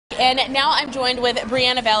And now I'm joined with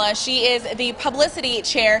Briana Vela. She is the publicity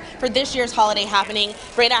chair for this year's holiday happening.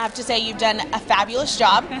 Briana, I have to say you've done a fabulous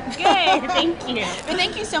job. Good, thank you. But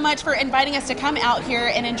thank you so much for inviting us to come out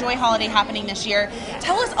here and enjoy holiday happening this year.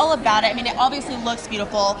 Tell us all about it. I mean, it obviously looks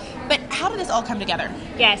beautiful, but how did this all come together?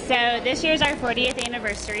 Yeah, so this year is our 40th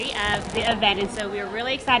anniversary of the event, and so we're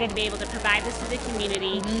really excited to be able to provide this to the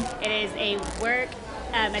community. It is a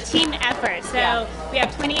team effort. So we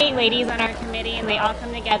have 28 ladies on our committee, and they all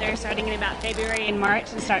come together starting in about February and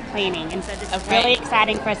March and start planning. And so this is really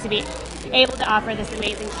exciting for us to be able to offer this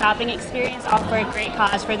amazing shopping experience, all for a great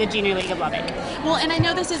cause for the Junior League of Lubbock. Well, and I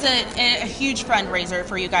know this is a huge fundraiser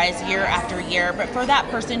for you guys year after year, but for that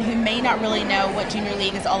person who may not really know what Junior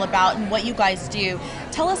League is all about and what you guys do,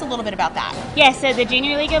 tell us a little bit about that. Yes, so the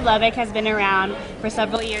Junior League of Lubbock has been around for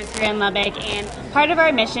several years here in Lubbock, and part of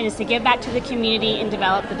our mission is to give back to the community and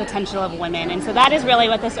develop the potential of women. And so that is really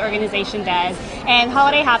what this organization does. And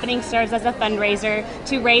Holiday Happening serves as a fundraiser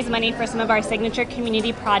to raise money for some of our signature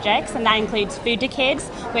community projects, and that includes Food to Kids,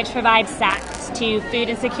 which provides sacks to food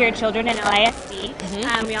insecure children in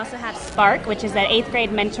LISD. We also have Spark, which is an 8th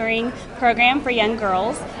grade mentoring program for young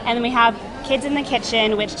girls. And then we have Kids in the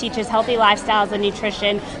Kitchen, which teaches healthy lifestyles and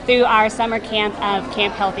nutrition through our summer camp of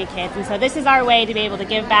Camp Healthy Kids. And so this is our way to be able to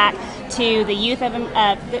give back to the youth of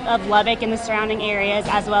Lubbock and the surrounding areas,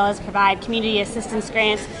 as well as provide community assistance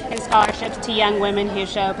grants and scholarships to young women who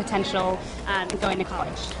show potential in going to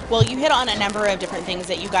college. Well, you hit on a number of different things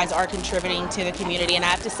that you guys are contributing to the community, and I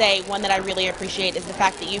have to say one that I really appreciate is the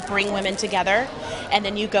fact that you bring women together and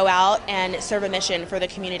then you go out and serve a mission for the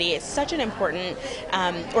community. It's such an important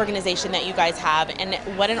organization that you guys have, and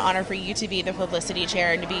what an honor for you to be the publicity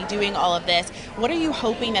chair and to be doing all of this. What are you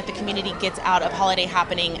hoping that the community gets out of Holiday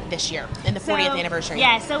Happening this year in the 40th anniversary?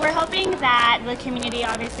 Yeah, so we're hoping that the community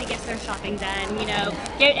obviously gets their shopping done,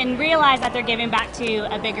 and realize that they're giving back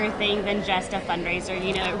to a bigger thing than just a fundraiser.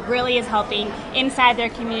 It really is helping inside their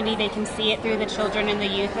community. They can see it through the children and the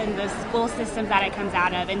youth and the school systems that it comes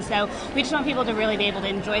out of. And so we just want people to really be able to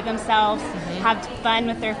enjoy themselves, have fun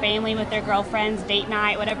with their family, with their girlfriends, date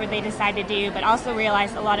night, whatever they decide to do, but also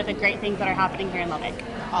realize a lot of the great things that are happening here in Lubbock.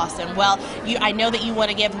 Awesome. Well, I know that you want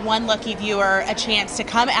to give one lucky viewer a chance to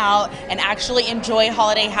come out and actually enjoy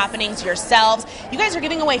holiday happenings yourselves. You guys are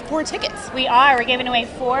giving away 4 tickets. We are. We're giving away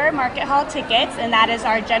 4 Market Hall tickets, and that is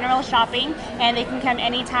our general shopping, and they can come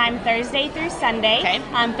anytime Thursday through Sunday.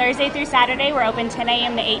 Thursday through Saturday, we're open 10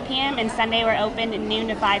 a.m. to 8 p.m., and Sunday we're open noon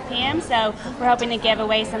to 5 p.m., so we're hoping to give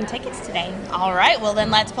away some tickets today. All right. Well,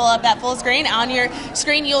 then let's pull up that full screen. On your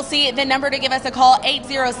screen, you'll see the number to give us a call.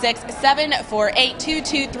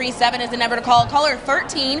 806-748-2237 is the number to call. Caller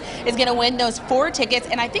 13 is going to win those 4 tickets,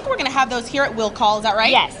 and I think we're going to have those here at Will Call. Is that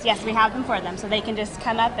right? Yes, we have them for them, so they can just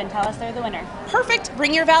come up and tell us they're the winner. Perfect.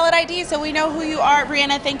 Bring your valid ID so we know who you are.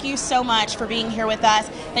 Briana, thank you so much for being here with us.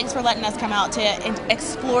 Thanks for letting us come out to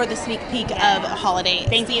explore the sneak peek of holiday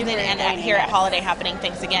season and here at Holiday Happening.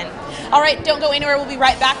 Thanks again. All right, don't go anywhere. We'll be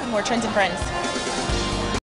right back with more Trends and Friends.